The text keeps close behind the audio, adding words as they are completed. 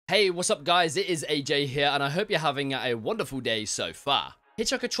Hey, what's up guys? It is AJ here, and I hope you're having a wonderful day so far.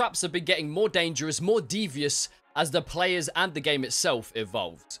 Hitchhiker traps have been getting more dangerous, more devious as the players and the game itself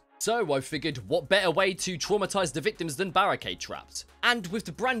evolved. So I figured, what better way to traumatize the victims than barricade traps? And with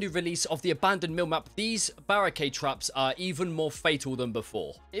the brand new release of the abandoned mill map, these barricade traps are even more fatal than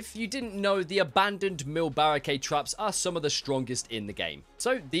before. If you didn't know, the abandoned mill barricade traps are some of the strongest in the game.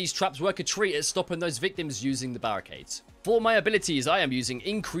 So these traps work a treat at stopping those victims using the barricades. For my abilities, I am using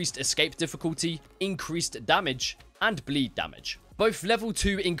increased escape difficulty, increased damage, and bleed damage. Both level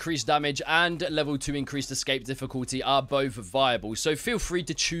 2 increased damage and level 2 increased escape difficulty are both viable, so feel free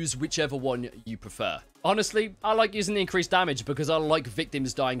to choose whichever one you prefer. Honestly, I like using the increased damage because I like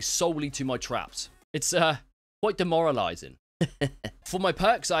victims dying solely to my traps. It's quite demoralizing. For my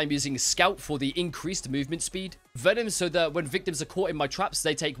perks, I am using Scout for the increased movement speed, Venom so that when victims are caught in my traps,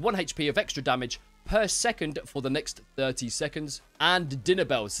 they take 1 HP of extra damage per second for the next 30 seconds, and Dinner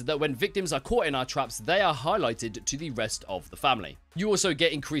Bell so that when victims are caught in our traps, they are highlighted to the rest of the family. You also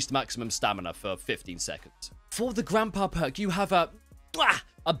get increased maximum stamina for 15 seconds. For the Grandpa perk, you have a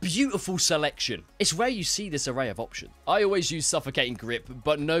beautiful selection. It's rare you see this array of options. I always use Suffocating Grip,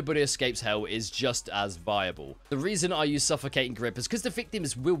 but Nobody Escapes Hell is just as viable. The reason I use Suffocating Grip is because the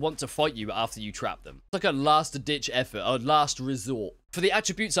victims will want to fight you after you trap them. It's like a last-ditch effort, a last resort. For the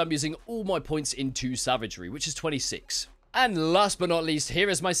attributes, I'm using all my points into Savagery, which is 26. And last but not least, here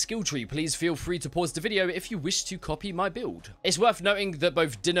is my skill tree. Please feel free to pause the video if you wish to copy my build. It's worth noting that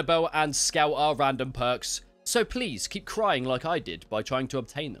both Dinner Bell and Scout are random perks, so please keep crying like I did by trying to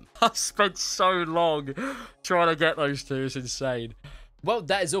obtain them. I spent so long trying to get those two. It's insane. Well,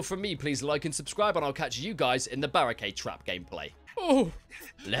 that is all from me. Please like and subscribe, and I'll catch you guys in the barricade trap gameplay. Oh,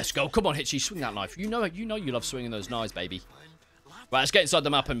 let's go. Come on, Hitchy, swing that knife. You know you love swinging those knives, baby. Right, let's get inside the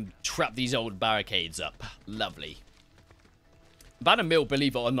map and trap these old barricades up. Lovely. Abandoned Mill,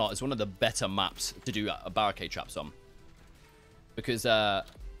 believe it or not, is one of the better maps to do a barricade traps on. Because,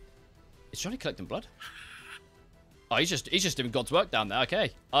 is Johnny collecting blood? Oh, he's just doing God's work down there.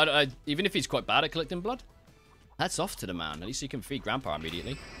 Okay. Even if he's quite bad at collecting blood. That's off to the man. At least he can feed Grandpa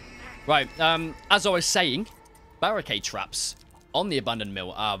immediately. Right. As I was saying, barricade traps on the abandoned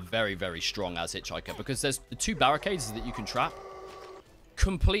mill are very, very strong as Hitchhiker. Because there's the 2 barricades that you can trap.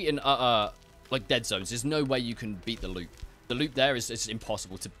 Complete and like dead zones. There's no way you can beat the loop. The loop there is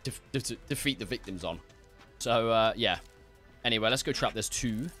impossible to defeat the victims on. So, yeah. Anyway, let's go trap this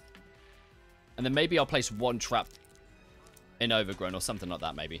 2. And then maybe I'll place 1 trap in Overgrown or something like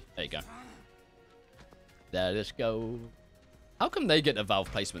that, maybe. There you go. There, let's go. How come they get the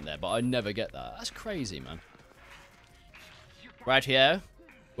valve placement there, but I never get that? That's crazy, man. Right here.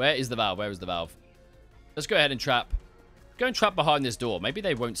 Where is the valve? Where is the valve? Let's go ahead and trap. Go and trap behind this door. Maybe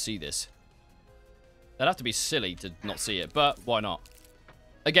they won't see this. They'd have to be silly to not see it, but why not?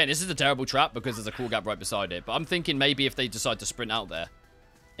 Again, this is a terrible trap because there's a cool gap right beside it, but I'm thinking maybe if they decide to sprint out there,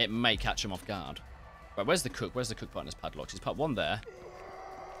 it may catch them off guard. Right, where's the cook? Where's the cook partner's padlocks? He's put 1 there.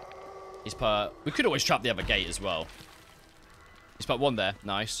 He's put... We could always trap the other gate as well. He's put 1 there.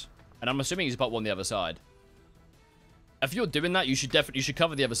 Nice. And I'm assuming he's put 1 the other side. If you're doing that, you should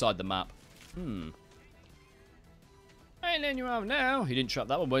cover the other side of the map. I ain't letting you out now. He didn't trap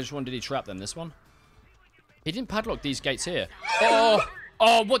that one. Which one did he trap then? This one? He didn't padlock these gates here. Oh!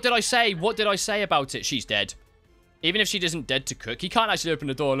 Oh, what did I say? What did I say about it? She's dead. Even if she isn't dead to cook, he can't actually open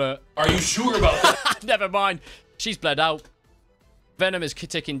the door, look. Are you sure about that? Never mind. She's bled out. Venom is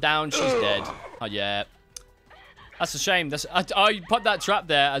ticking down. She's dead. Oh, yeah. That's a shame. I put that trap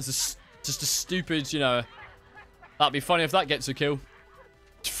there as just a stupid, you know. That'd be funny if that gets a kill.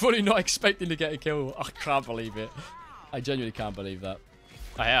 Fully not expecting to get a kill. I can't believe it. I genuinely can't believe that.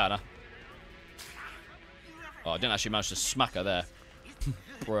 Oh, yeah, Anna. Oh, I didn't actually manage to smack her there.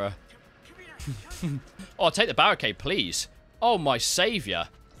 Bruh. Oh, take the barricade, please. Oh, my savior.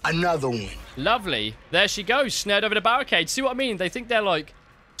 Another one. Lovely. There she goes, snared over the barricade. See what I mean? They think they're, like,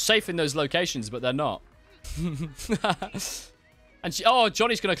 safe in those locations, but they're not. And she... Oh,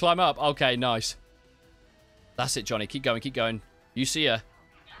 Johnny's going to climb up. Okay, nice. That's it, Johnny. Keep going, keep going. You see her.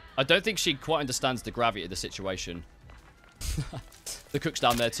 I don't think she quite understands the gravity of the situation. The cook's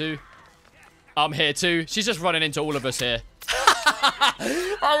down there, too. I'm here, too. She's just running into all of us here.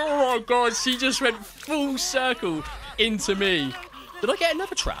 Oh my god, she just went full circle into me. Did I get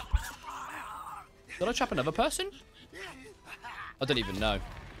another trap? Did I trap another person? I don't even know.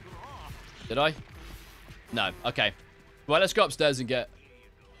 Did I? No. Okay. Well, let's go upstairs and get...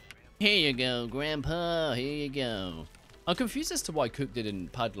 Here you go, Grandpa. Here you go. I'm confused as to why Cook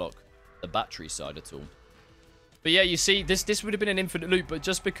didn't padlock the battery side at all. But yeah, you see, this would have been an infinite loop, but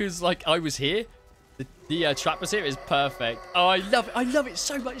just because, like, I was here, The trappers here is perfect. Oh, I love it. I love it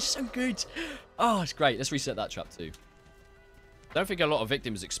so much. It's so good. Oh, it's great. Let's reset that trap too. I don't think a lot of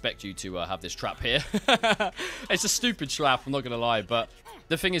victims expect you to have this trap here. It's a stupid trap, I'm not going to lie. But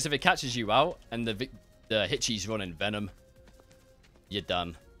the thing is, if it catches you out and the Hitchies running venom, you're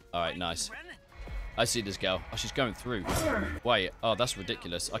done. All right, nice. I see this girl. Oh, she's going through. Wait. Oh, that's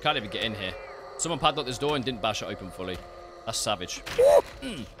ridiculous. I can't even get in here. Someone padlocked this door and didn't bash it open fully. That's savage.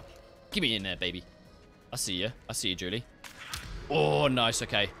 Give me in there, baby. I see you. I see you, Julie. Oh, nice.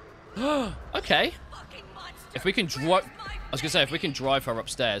 Okay. Okay. If we can drive... I was going to say, if we can drive her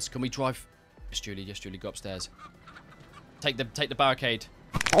upstairs, can we drive... Yes, Julie. Yes, Julie. Go upstairs. Take the barricade.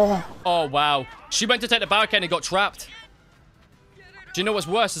 Oh, wow. She went to take the barricade and got trapped. Do you know what's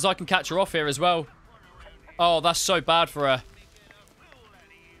worse is I can catch her off here as well. Oh, that's so bad for her.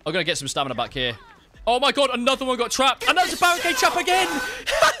 I'm going to get some stamina back here. Oh, my God. Another one got trapped. And that's a barricade trap again.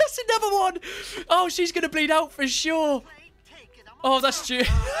 That's another one. Oh, she's going to bleed out for sure. Oh, that's stupid.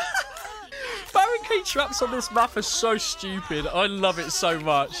 Barricade traps on this map are so stupid. I love it so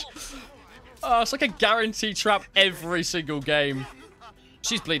much. Oh, it's like a guaranteed trap every single game.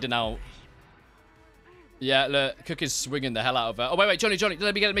 She's bleeding out. Yeah, look, Cook is swinging the hell out of her. Oh, wait, Johnny,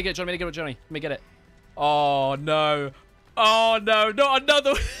 let me get it, Johnny, let me get it. Oh, no. Oh, no, not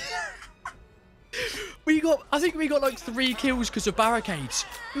another. I think we got like 3 kills because of barricades.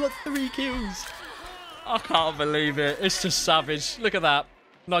 We got 3 kills. I can't believe it. It's just savage. Look at that.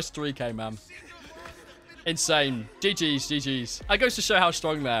 Nice 3K, man. Insane. GG's. That goes to show how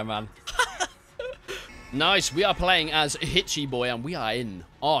strong they are, man. Nice. We are playing as Hitchy Boy, and we are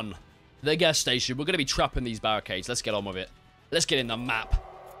on the gas station. We're going to be trapping these barricades. Let's get on with it. Let's get in the map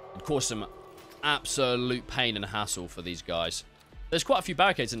and cause some absolute pain and hassle for these guys. There's quite a few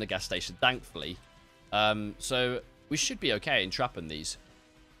barricades in the gas station, thankfully. So we should be okay in trapping these.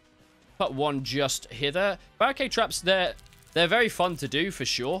 Put one just hither. Barricade traps, they're very fun to do for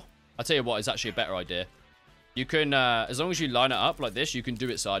sure. I'll tell you what, it's actually a better idea. You can, as long as you line it up like this, you can do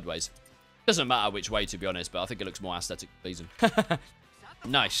it sideways. Doesn't matter which way, to be honest, but I think it looks more aesthetic pleasing.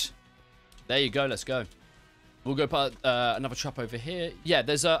 Nice. There you go, let's go. We'll go put another trap over here. Yeah,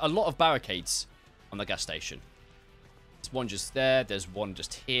 there's a lot of barricades on the gas station. There's one just there, there's one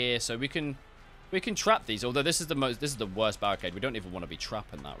just here, so we can trap these. Although this is the worst barricade. We don't even want to be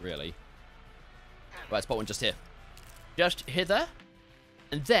trapping that, really. Right, let's put one just here. Just hither.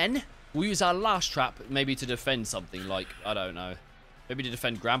 And then we'll use our last trap maybe to defend something like, I don't know. Maybe to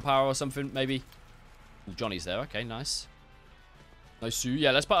defend Grandpa or something, maybe. Ooh, Johnny's there. Okay, nice. Nice, Sue.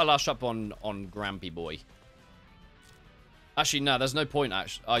 Yeah, let's put our last trap on Grampy Boy. Actually, no, there's no point,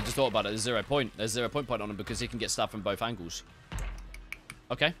 actually. I just thought about it. There's 0 point. There's 0 point on him because he can get stabbed from both angles.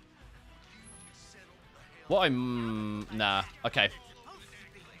 Okay. What I'm... Nah. Okay.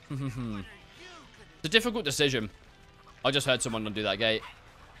 It's a difficult decision. I just heard someone undo that gate.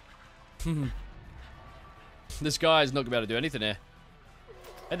 This guy is not going to be able to do anything here.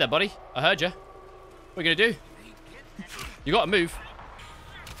 Hey there, buddy. I heard you. What are you going to do? You got to move.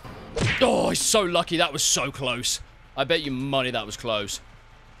 Oh, he's so lucky. That was so close. I bet you money that was close.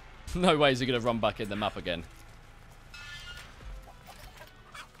 No way is he going to run back in the map again.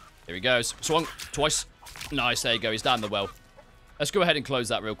 Here he goes. Swung twice. Nice. There you go. He's down the well. Let's go ahead and close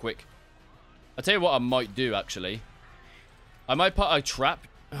that real quick. I'll tell you what I might do, actually. I might put a trap.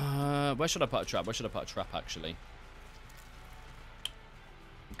 Where should I put a trap? Where should I put a trap, actually?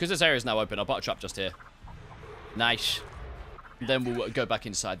 Because this area is now open, I'll put a trap just here. Nice. Then we'll go back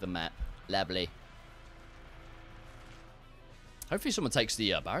inside the map. Lovely. Hopefully someone takes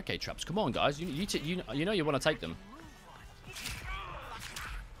the barricade traps. Come on, guys. You know you want to take them.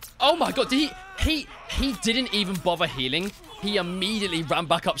 Oh my god, he didn't even bother healing. He immediately ran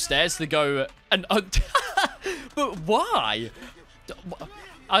back upstairs to go and... But why?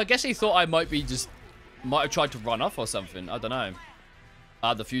 I guess he thought I might have tried to run off or something. I don't know.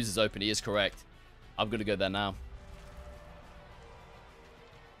 Ah, the fuse is open. He is correct. I'm going to go there now.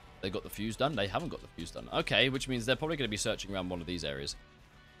 They got the fuse done? They haven't got the fuse done. Okay, which means they're probably going to be searching around one of these areas.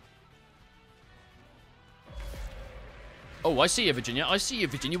 Oh, I see you, Virginia. I see you,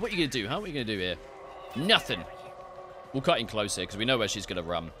 Virginia. What are you going to do, huh? What are you going to do here? Nothing. We'll cut in close here because we know where she's going to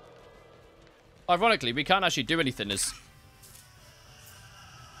run. Ironically, we can't actually do anything as...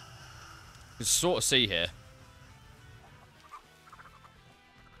 You can sort of see here.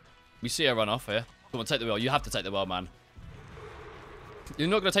 We see her run off here. Come on, take the well. You have to take the well, man. You're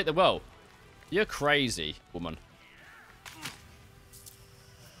not going to take the well. You're crazy, woman.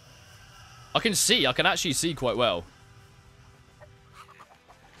 I can actually see quite well.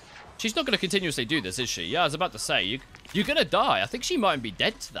 She's not going to continuously do this, is she? Yeah, I was about to say, you're going to die. I think she might be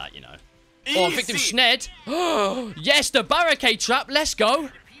dead to that, you know. Oh, victim snared. Yes, the barricade trap. Let's go.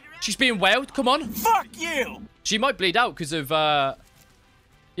 She's being wailed. Come on. Fuck you. She might bleed out because of,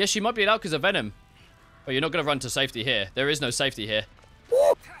 yeah, she might bleed out because of venom. Oh, you're not going to run to safety here. There is no safety here.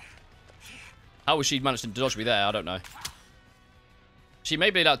 How will she manage to dodge me there? I don't know. She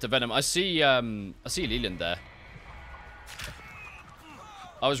may bleed out to venom. I see Leland there.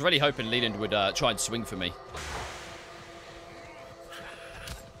 I was really hoping Leland would try and swing for me.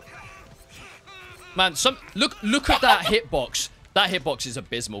 Man, look at that hitbox. That hitbox is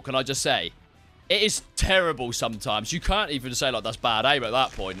abysmal, can I just say? It is terrible sometimes. You can't even say, like, that's bad aim at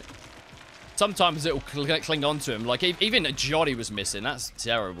that point. Sometimes it'll cling on to him. Like, even Johnny was missing. That's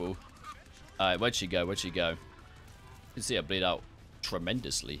terrible. Alright, where'd she go? Where'd she go? You can see her bleed out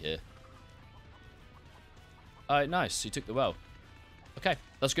tremendously here. Alright, nice. She took the well. Okay,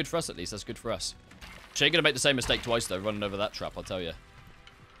 that's good for us at least. That's good for us. She ain't gonna make the same mistake twice, though, running over that trap, I'll tell you.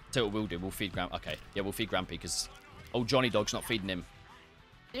 Tell you what we'll do. We'll feed Grampy. Okay, yeah, we'll feed Grampy, because old Johnny Dog's not feeding him.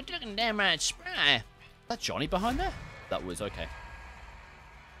 You're talking damn right, spry. Is that Johnny behind there? That was, okay.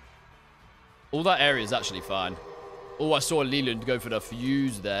 All that area is actually fine. Oh, I saw Leland go for the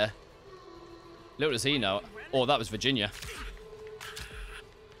fuse there. Little does he know. Oh, that was Virginia.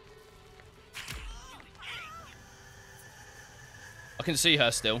 I can see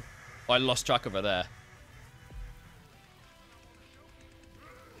her still. I lost track of her there.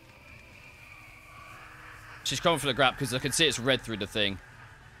 She's coming for the grab because I can see it's red through the thing.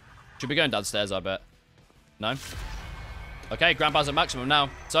 Should be going downstairs, I bet. No? Okay, Grandpa's at maximum now.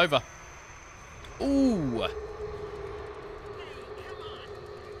 It's over. Ooh.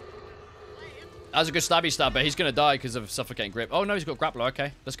 That was a good stabby stab, but he's going to die because of suffocating grip. Oh, no, he's got grappler.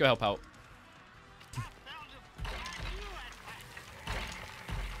 Okay, let's go help out.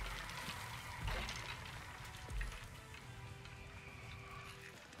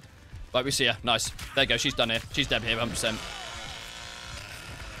 Right, we see her. Nice. There you go. She's done here. She's dead here, 100%.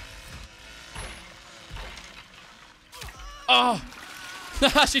 Oh!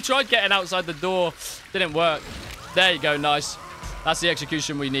 She tried getting outside the door. Didn't work. There you go. Nice. That's the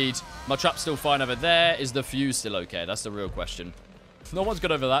execution we need. My trap's still fine over there. Is the fuse still okay? That's the real question. No one's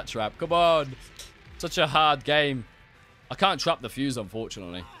got over that trap. Come on. Such a hard game. I can't trap the fuse,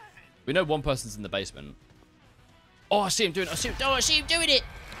 unfortunately. We know one person's in the basement. Oh, I see him doing it. I see him doing it.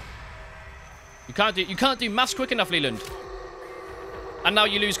 You can't do maths quick enough, Leland. And now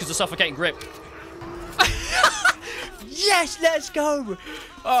you lose because of suffocating grip. Yes, let's go.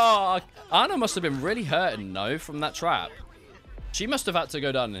 Oh, Anna must have been really hurting, though, from that trap. She must have had to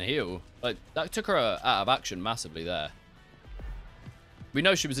go down and heal. Like, that took her out of action massively there. We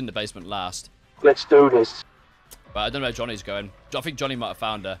know she was in the basement last. Let's do this. But I don't know where Johnny's going. I think Johnny might have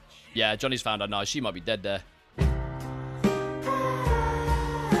found her. Yeah, Johnny's found her. No, she might be dead there.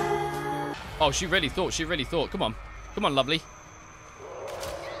 Oh, she really thought. She really thought. Come on. Come on, lovely.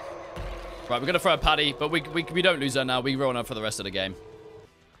 Right, we're going to throw a Paddy, but we don't lose her now. We roll on her for the rest of the game.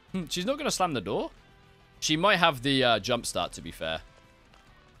 She's not going to slam the door. She might have the jump start, to be fair.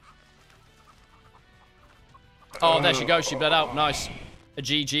 Oh, there she goes. She bled out. Nice.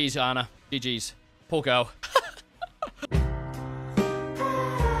 GG's, Anna. GG's. Poor girl.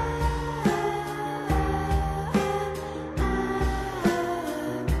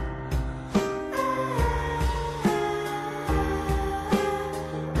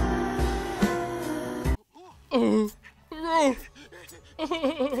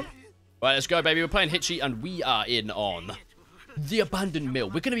 Right, let's go, baby. We're playing Hitchy, and we are in on the abandoned mill.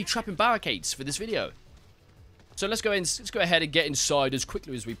 We're going to be trapping barricades for this video. So let's go ahead and get inside as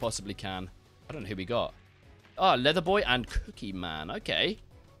quickly as we possibly can. I don't know who we got. Ah, Leather Boy and Cookie Man. Okay.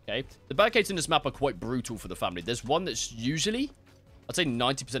 Okay. The barricades in this map are quite brutal for the family. There's one that's usually, I'd say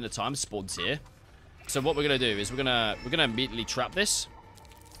 90% of the time, spawns here. So what we're going to do is we're going to immediately trap this.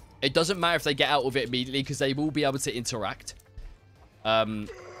 It doesn't matter if they get out of it immediately because they will be able to interact.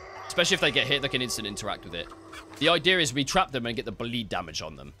 Especially if they get hit, they can instant interact with it. The idea is we trap them and get the bleed damage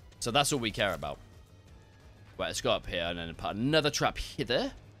on them. So that's all we care about. Right, let's go up here and then put another trap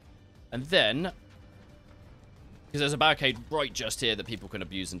here. And then, because there's a barricade right just here that people can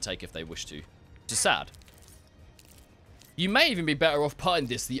abuse and take if they wish to. Which is sad. You may even be better off putting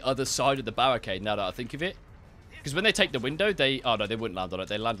this the other side of the barricade now that I think of it. Because when they take the window, they... Oh, no, they wouldn't land on it.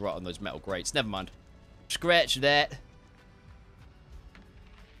 They land right on those metal grates. Never mind. Scratch that.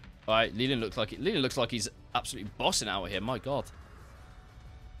 Alright, Leland looks like he's absolutely bossing out here. My God.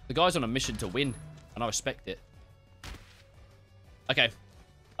 The guy's on a mission to win, and I respect it. Okay.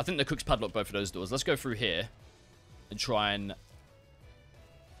 I think the cooks padlock both of those doors. Let's go through here and try and...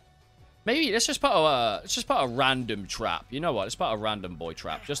 Maybe let's just put a random trap. You know what? Let's put a random boy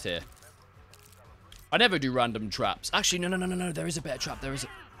trap just here. I never do random traps. Actually, no. There is a better trap. There is a...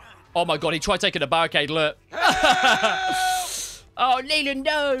 Oh my god, he tried taking a barricade, look. Oh, Leland,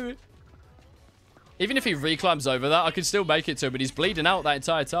 no. Even if he reclimbs over that, I can still make it to him, but he's bleeding out that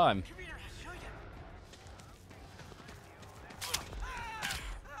entire time.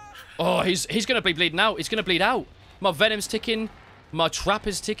 Oh, he's going to be bleeding out. He's going to bleed out. My venom's ticking. My trap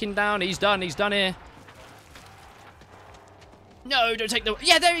is ticking down. He's done. He's done here. No, don't take the...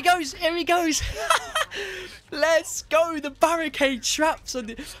 Yeah, there he goes. Here he goes. Let's go. The barricade traps.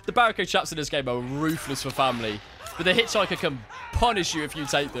 And the barricade traps in this game are ruthless for family. But the Hitchhiker can punish you if you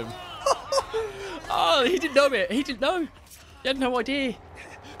take them. Oh, he didn't know it. He didn't know. He had no idea.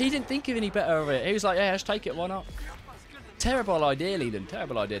 He didn't think of any better of it. He was like, yeah, let's take it. Why not? Terrible idea, Leland.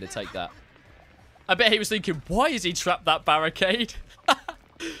 Terrible idea to take that. I bet he was thinking, why is he trapped that barricade?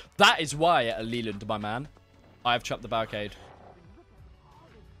 That is why, Leland, my man. I have trapped the barricade.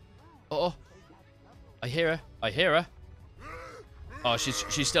 Uh-oh. I hear her. I hear her. Oh,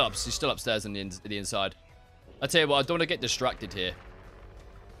 she's still up. She's still upstairs on the inside. I tell you what, I don't want to get distracted here.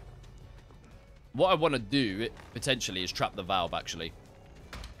 What I want to do, potentially, is trap the valve, actually.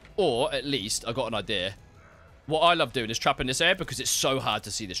 Or, at least, I got an idea. What I love doing is trapping this area because it's so hard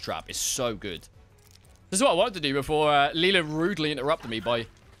to see this trap. It's so good. This is what I wanted to do before Leland rudely interrupted me by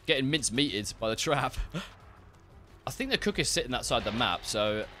getting mince-meated by the trap. I think the cook is sitting that side of the map,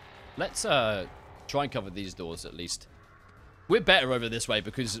 so let's try and cover these doors at least. We're better over this way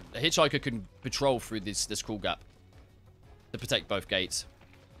because a Hitchhiker can patrol through this cool gap to protect both gates.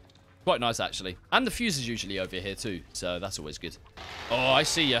 Quite nice, actually. And the fuse is usually over here, too, so that's always good. Oh, I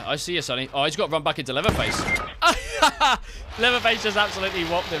see you. I see you, Sonny. Oh, he's got to run back into Leatherface. Leatherface just absolutely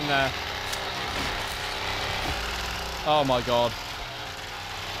whopped him there. Oh, my God.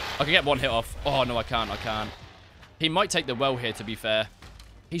 I can get one hit off. Oh, no, I can't. I can't. He might take the well here, to be fair.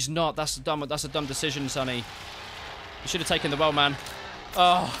 He's not. That's a dumb decision, Sonny. You should have taken the well, man.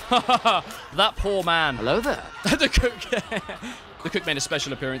 Oh, that poor man. Hello there. The cook. The cook made a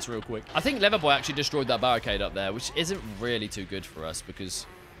special appearance real quick. I think Leatherboy actually destroyed that barricade up there, which isn't really too good for us because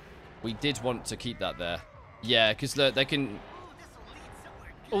we did want to keep that there. Yeah, because they can...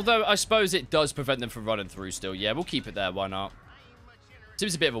 Although, I suppose it does prevent them from running through still. Yeah, we'll keep it there. Why not?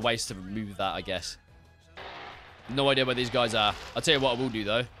 Seems a bit of a waste to remove that, I guess. No idea where these guys are. I'll tell you what I will do,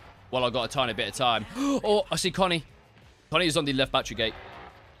 though. While I've got a tiny bit of time. Oh, I see Connie. Connie is on the left battery gate.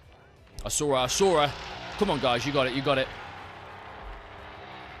 I saw her. I saw her. Come on, guys. You got it. You got it.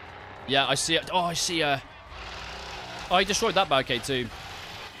 Yeah, I see it. Oh, I see her. Oh, he destroyed that barricade, too.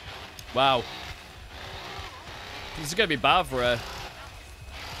 Wow. This is going to be bad for her.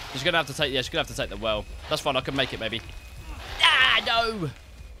 She's going to have to take... Yeah, she's going to have to take the well. That's fine. I can make it, maybe. Ah, no.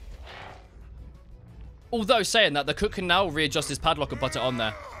 Although, saying that, the cook can now readjust his padlock and put it on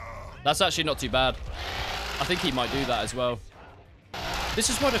there. That's actually not too bad. I think he might do that as well. This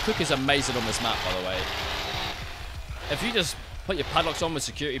is why the cook is amazing on this map, by the way. If you just put your padlocks on with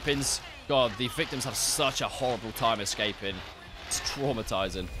security pins, God, the victims have such a horrible time escaping. It's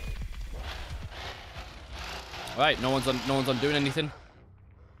traumatizing. All right, no one's on doing anything.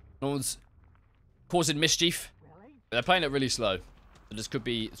 No one's causing mischief. They're playing it really slow. So this could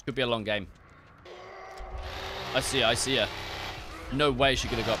be a long game. I see her. I see her. No way she's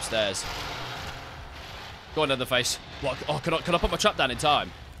gonna go upstairs. Go on, Leatherface. What? Oh, can I put my trap down in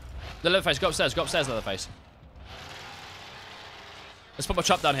time? The Leatherface, go upstairs. Go upstairs, Leatherface. Let's put my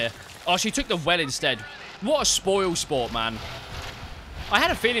trap down here. Oh, she took the well instead. What a spoil sport, man. I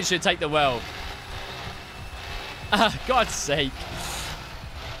had a feeling she'd take the well. God's sake.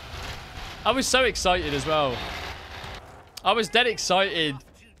 I was so excited as well. I was dead excited,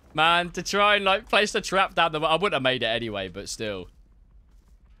 man, to try and, like, place the trap down the well. I wouldn't have made it anyway, but still.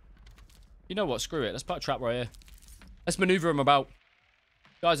 You know what? Screw it. Let's put a trap right here. Let's maneuver him about.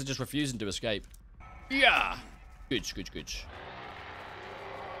 Guys are just refusing to escape. Yeah. Good.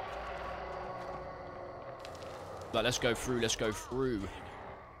 Like, let's go through. Let's go through.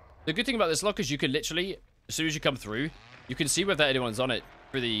 The good thing about this lock is you can literally, as soon as you come through, you can see whether anyone's on it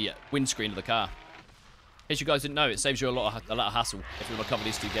through the windscreen of the car. In case you guys didn't know, it saves you a lot of hassle if you want to cover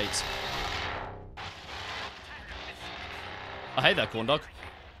these two gates. Oh, hey there, corn dog.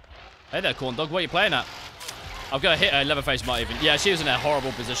 Hey there, corn dog. What are you playing at? I'm going to hit her. Leatherface might even... Yeah, she was in a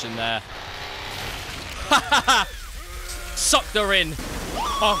horrible position there. Sucked her in.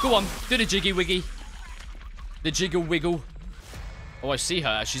 Oh, go on. Do the jiggy wiggy. The jiggle wiggle. Oh, I see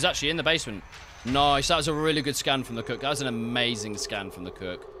her. She's actually in the basement. Nice. That was a really good scan from the cook. That was an amazing scan from the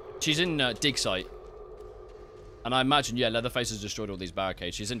cook. She's in dig site. And I imagine, yeah, Leatherface has destroyed all these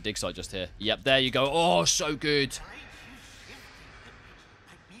barricades. She's in dig site just here. Yep, there you go. Oh, so good.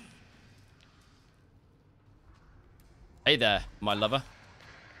 Hey there, my lover.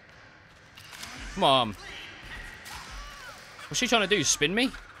 Come on. What's she trying to do? Spin me?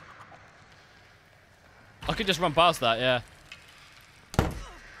 I could just run past that, yeah.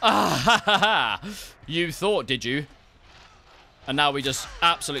 Ah, ha, ha, ha. You thought, did you? And now we just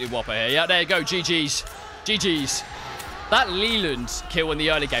absolutely whop her here. Yeah, there you go. GG's. GG's. That Leland kill in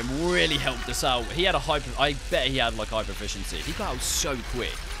the early game really helped us out. He had a hyper... I bet he had, like, hyper efficiency. He got out so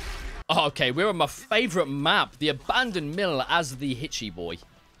quick. Oh, okay, we're on my favorite map. The Abandoned Mill as the Hitchy boy. This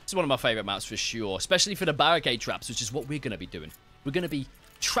is one of my favorite maps for sure. Especially for the barricade traps, which is what we're going to be doing. We're going to be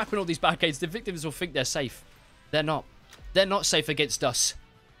trapping all these barricades. The victims will think they're safe. They're not. They're not safe against us.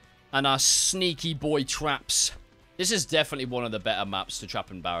 And our sneaky boy traps. This is definitely one of the better maps to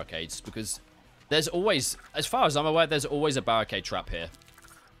trap in barricades. Because there's always, as far as I'm aware, there's always a barricade trap here.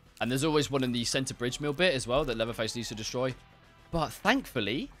 And there's always one in the center bridge mill bit as well that Leatherface needs to destroy. But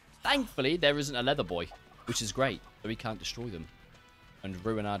thankfully, there isn't a leather boy. Which is great. So we can't destroy them. And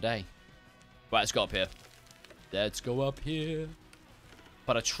ruin our day. Right, let's go up here. Let's go up here.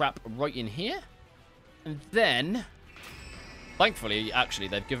 Put a trap right in here. And then... Thankfully, actually,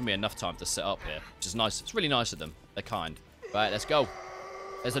 they've given me enough time to set up here. Which is nice. It's really nice of them. They're kind. Right, let's go.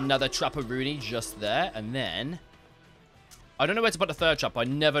 There's another trapperoonie just there. And then... I don't know where to put the third trap. I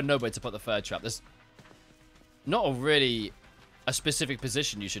never know where to put the third trap. There's not a really... a specific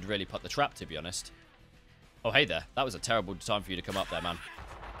position you should really put the trap, to be honest. Oh, hey there. That was a terrible time for you to come up there, man.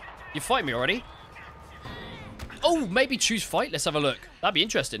 You fight me already? Oh, maybe choose fight? Let's have a look. That'd be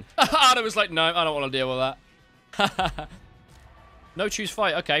interesting. Anna was like, no, I don't want to deal with that. No choose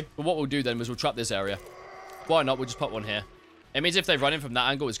fight. Okay. But what we'll do then is we'll trap this area. Why not? We'll just put one here. It means if they run in from that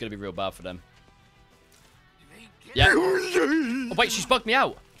angle, it's going to be real bad for them. Yeah. Oh, wait, she's bugged me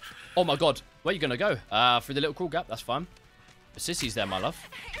out. Oh, my God. Where are you going to go? Through the little crawl gap. That's fine. The sissy's there, my love.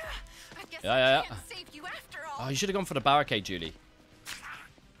 Yeah. Oh, you should have gone for the barricade, Julie.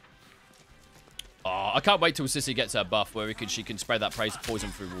 Oh, I can't wait till Sissy gets her buff where she can spray that poison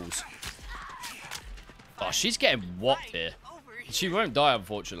through walls. Oh, she's getting whopped here. She won't die,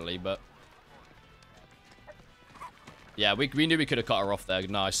 unfortunately, but... Yeah, we knew we could have cut her off there.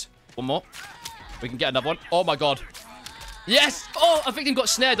 Nice. One more. We can get another one. Oh, my God. Yes! Oh, a victim got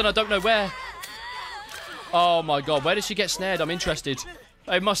snared and I don't know where. Oh, my God. Where did she get snared? I'm interested.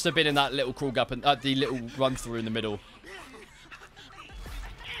 It must have been in that little crawl gap and the little run-through in the middle.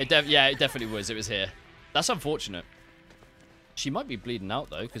 Yeah, it definitely was. It was here. That's unfortunate. She might be bleeding out,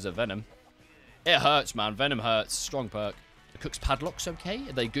 though, because of venom. It hurts, man. Venom hurts. Strong perk. The cook's padlock's okay.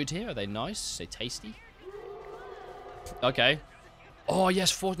 Are they good here? Are they nice? Are they tasty? Okay. Oh,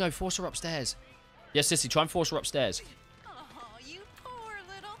 yes. Force her upstairs. Yes, Sissy, try and force her upstairs. Oh, you poor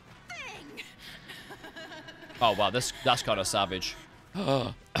little thing. Oh, wow. That's kind of savage.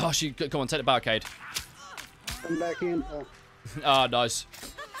 Oh, come on. Take the barricade. Come back in. Oh, nice.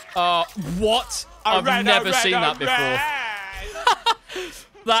 What? I've never seen that before.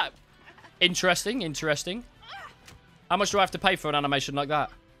 That... Interesting. How much do I have to pay for an animation like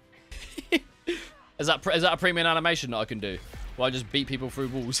that? Is that a premium animation that I can do? Well, I just beat people through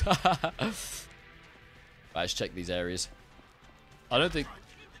walls. Right, let's check these areas. I don't think...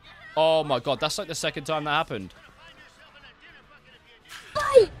 Oh my God, that's like the second time that happened.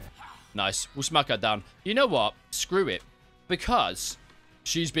 Nice. We'll smack her down. You know what? Screw it. Because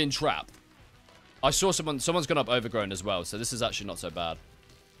she's been trapped. I saw someone's gone up overgrown as well, so this is actually not so bad.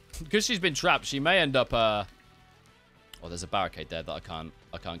 Because she's been trapped, she may end up, Oh, there's a barricade there that I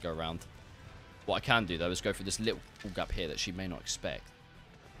can't go around. What I can do, though, is go through this little gap here that she may not expect.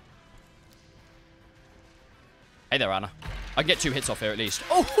 Hey there, Anna. I can get 2 hits off here at least.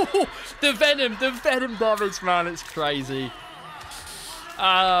 Oh, the venom damage, man. It's crazy.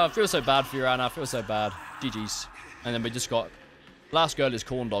 I feel so bad for you, Anna. I feel so bad. GG's. And then we just got... Last girl is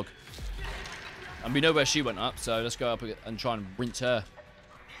Corn Dog. And we know where she went up, so let's go up and try and rinse her.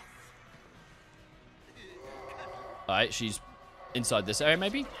 Alright, she's inside this area,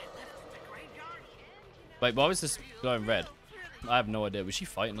 maybe? Wait, why was this going red? I have no idea. Was she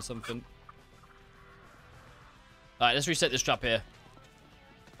fighting or something? Alright, let's reset this trap here.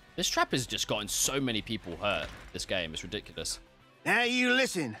 This trap has just gotten so many people hurt, this game. It's ridiculous. Now you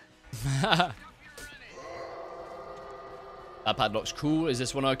listen. That padlock's cool. Is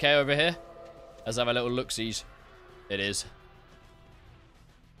this one okay over here? Let's have a little look-sees. It is.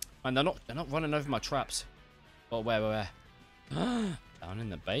 And they're not running over my traps. Oh, where? Down in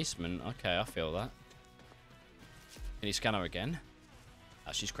the basement. Okay, I feel that. Can you scan her again?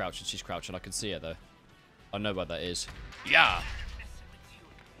 Ah, she's crouching. I can see her, though. I know where that is. Yeah!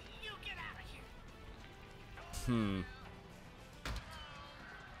 Come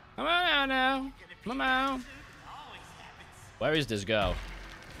on now. Come on. Where is this girl?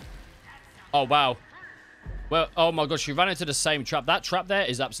 Oh, wow. Well, oh my god, she ran into the same trap. That trap there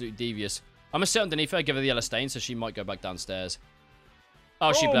is absolutely devious. I'm gonna sit underneath her, give her the yellow stain, so she might go back downstairs.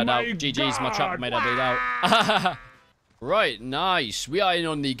 Oh, she bled out. GG's, my trap made her bleed out. Right, nice. We are in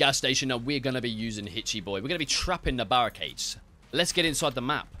on the gas station, and we're gonna be using Hitchy Boy. We're gonna be trapping the barricades. Let's get inside the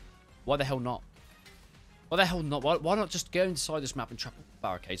map. Why the hell not? Why the hell not? Why not just go inside this map and trap the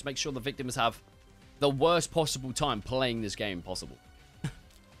barricades? Make sure the victims have the worst possible time playing this game possible.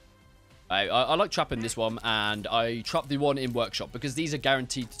 I like trapping this one, and I trap the one in workshop because these are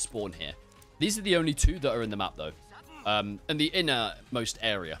guaranteed to spawn here. These are the only two that are in the map, though. In the innermost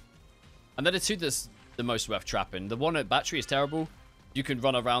area. And they're the two that's the most worth trapping. The one at Battery is terrible. You can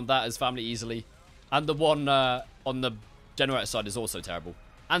run around that as family easily. And the one on the generator side is also terrible.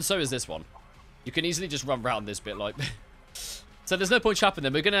 And so is this one. You can easily just run around this bit like... So there's no point trapping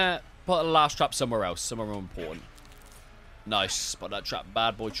them. We're going to put a last trap somewhere else. Somewhere more important. Nice. Spot that trap.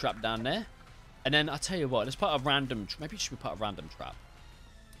 Bad boy trap down there. And then, I'll tell you what. Let's put a random... Maybe should we put a random trap?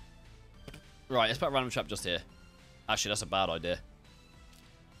 Right, let's put a random trap just here. Actually, that's a bad idea.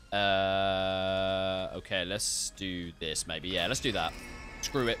 Okay, let's do this maybe. Yeah, let's do that.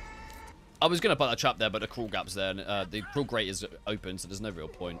 Screw it. I was going to put a trap there, but the crawl gap's there. And, the crawl grate is open, so there's no real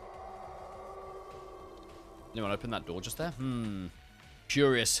point. Anyone open that door just there?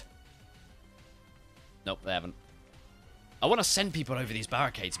 Curious. Nope, they haven't. I want to send people over these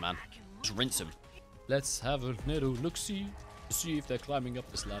barricades, man. Just rinse them. Let's have a little look-see to see if they're climbing up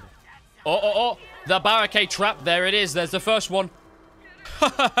this ladder. Oh. The barricade trap. There it is. There's the first one.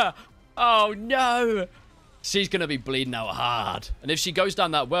 Oh, no. She's going to be bleeding out hard. And if she goes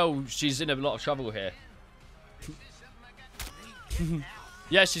down that well, she's in a lot of trouble here.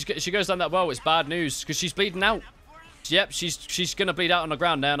 Yeah, she goes down that well. It's bad news because she's bleeding out. Yep, she's going to bleed out on the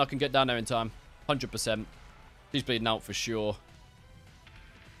ground now, and I can get down there in time. 100%. She's bleeding out for sure.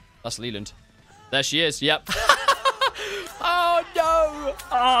 That's Leland. There she is. Yep. Oh, no.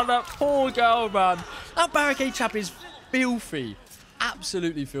 Oh, that poor girl, man. That barricade trap is filthy.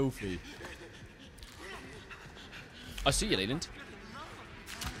 Absolutely filthy. I see you, Leland.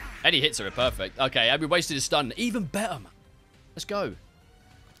 Any hits are perfect. Okay, and we wasted his stun. Even better, man. Let's go.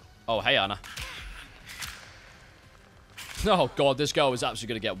 Oh, hey, Anna. Oh, God. This girl is actually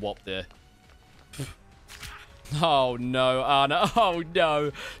going to get whopped there. Oh, no, Anna. Oh,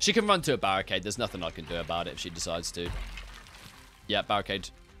 no. She can run to a barricade. There's nothing I can do about it if she decides to. Yeah, barricade.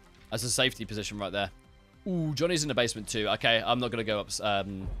 That's a safety position right there. Ooh, Johnny's in the basement too. Okay, I'm not going to go up,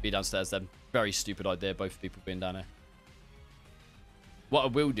 be downstairs then. Very stupid idea, both people being down here. What I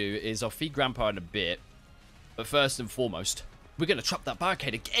will do is I'll feed Grandpa in a bit. But first and foremost, we're going to trap that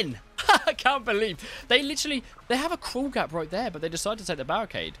barricade again. I can't believe. They have a crawl gap right there, but they decide to take the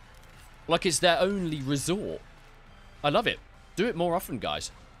barricade. Like it's their only resort. I love it. Do it more often,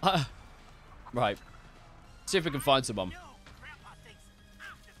 guys. Right. See if we can find someone.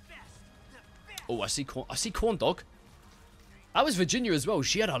 Oh, I see Corn Dog. That was Virginia as well.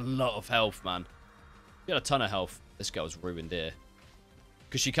 She had a lot of health, man. She had a ton of health. This girl's ruined here.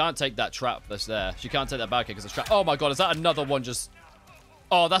 Because she can't take that trap that's there. She can't take that barricade because the trap... Oh, my God. Is that another one just...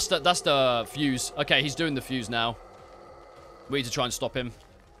 Oh, that's the fuse. Okay, he's doing the fuse now. We need to try and stop him.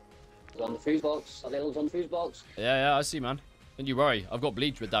 On the fuse box. Little's on the fuse box. Yeah, I see, man. Don't you worry. I've got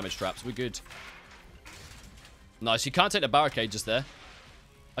bleach with damage traps. We're good. Nice. He can't take the barricade just there.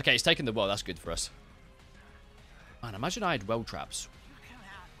 Okay, he's taking the well. That's good for us. Man, imagine I had well traps.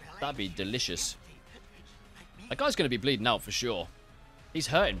 That'd be delicious. That guy's going to be bleeding out for sure. He's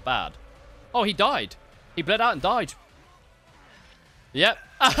hurting bad. Oh, he died. He bled out and died. Yep.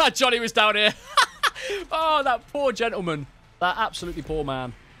 Johnny was down here. Oh, that poor gentleman. That absolutely poor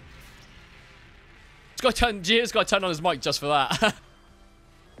man. Gio's got to turn on his mic just for that.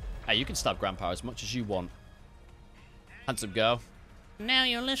 Hey, you can stab Grandpa as much as you want. Handsome girl. Now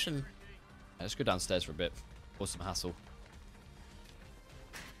you listen. Yeah, let's go downstairs for a bit. Cause some hassle.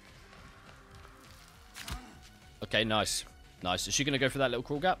 Okay, nice. Nice. Is she going to go for that little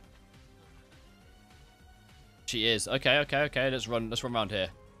crawl gap? She is. Okay. Let's run around here.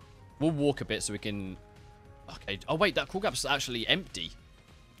 We'll walk a bit so we can... Okay. Oh, wait. That crawl gap's actually empty.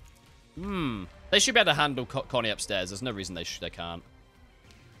 They should be able to handle Connie upstairs. There's no reason they can't.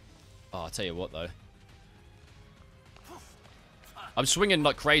 Oh, I'll tell you what, though. I'm swinging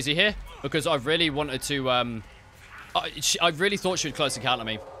like crazy here because I really wanted to... I really thought she would close encounter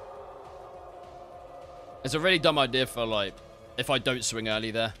me. It's a really dumb idea for, like, if I don't swing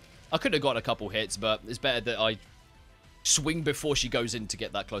early there. I could have got a couple hits, but it's better that I swing before she goes in to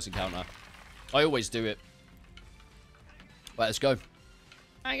get that close encounter. I always do it. Right, let's go.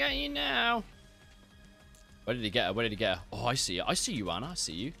 I got you now. Where did he get her? Where did he get her? Oh, I see you. I see you, Anna. I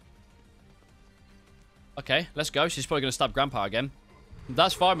see you. Okay, let's go. She's probably going to stab Grandpa again.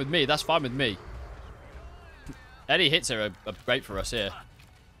 That's fine with me. That's fine with me. Any hits are great for us here.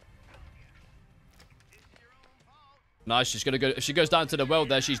 Nice. She's going to go. If she goes down to the well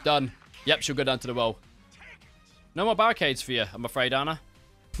there, she's done. Yep, she'll go down to the well. No more barricades for you, I'm afraid, Anna.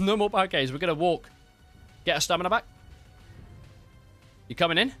 No more barricades. We're going to walk. Get her stamina back. You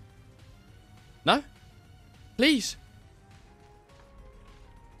coming in? No? Please.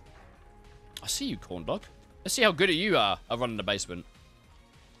 I see you, corn dog. Let's see how good you are at running the basement.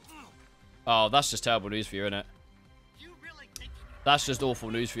 Oh, that's just terrible news for you, isn't it? That's just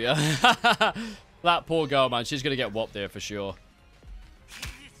awful news for you. That poor girl, man. She's going to get whopped there for sure.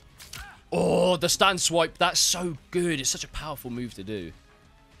 Oh, the stand swipe. That's so good. It's such a powerful move to do.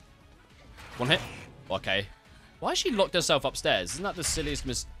 One hit. Okay. Why has she locked herself upstairs? Isn't that the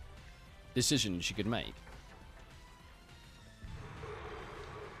silliest decision she could make?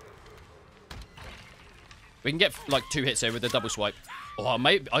 We can get like 2 hits here with the double swipe. Oh,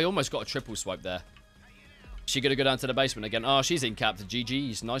 I almost got a triple swipe there. She gonna go down to the basement again. Oh, she's in capped.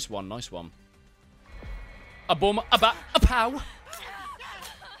 GG's. Nice one. Nice one. A boom. A bat. A pow.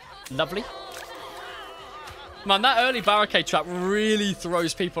 Lovely. Man, that early barricade trap really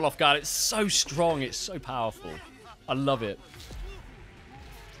throws people off guard. It's so strong. It's so powerful. I love it.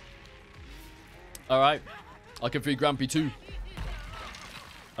 Alright. I can free Grampy too.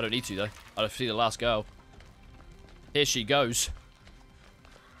 I don't need to, though. I don't see the last girl. Here she goes.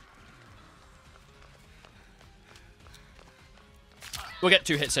 We'll get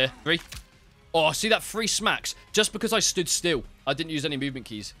 2 hits here. 3. Oh, see that 3 smacks? Just because I stood still. I didn't use any movement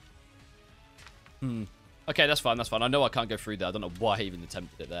keys. Okay, that's fine. That's fine. I know I can't go through there. I don't know why I even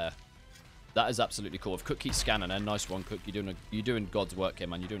attempted it there. That is absolutely cool. If Cook keeps scanning there, nice one, Cook. You're doing God's work here,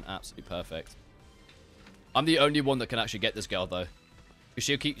 man. You're doing absolutely perfect. I'm the only one that can actually get this girl, though.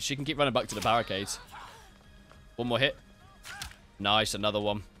 She can keep running back to the barricades. One more hit. Nice, another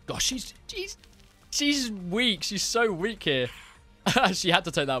one. Gosh, she's weak. She's so weak here. She had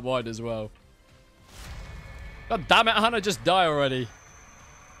to take that wide as well. God damn it, Hannah, just die already.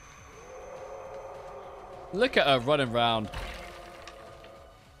 Look at her running around.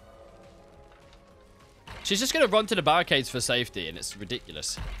 She's just going to run to the barricades for safety, and it's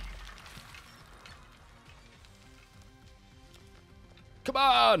ridiculous. Come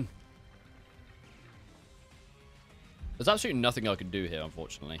on! There's absolutely nothing I can do here,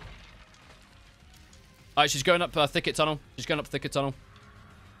 unfortunately. Alright, she's going up Thicket Tunnel. She's going up Thicket Tunnel.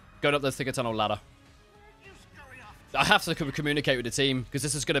 Going up the Thicket Tunnel ladder. I have to communicate with the team, because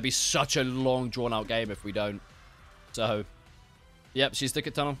this is going to be such a long, drawn-out game if we don't. So, yep, she's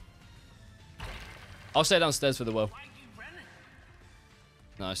Thicket Tunnel. I'll stay downstairs for the well.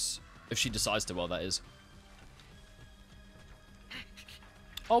 Nice. If she decides to, well, that is.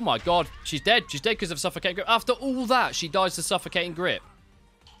 Oh my god, she's dead. She's dead because of suffocating grip. After all that, she dies to suffocating grip.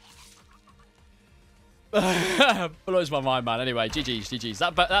 Blows my mind, man. Anyway, GG's, GG's.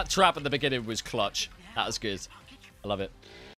 That trap at the beginning was clutch. That was good. I love it.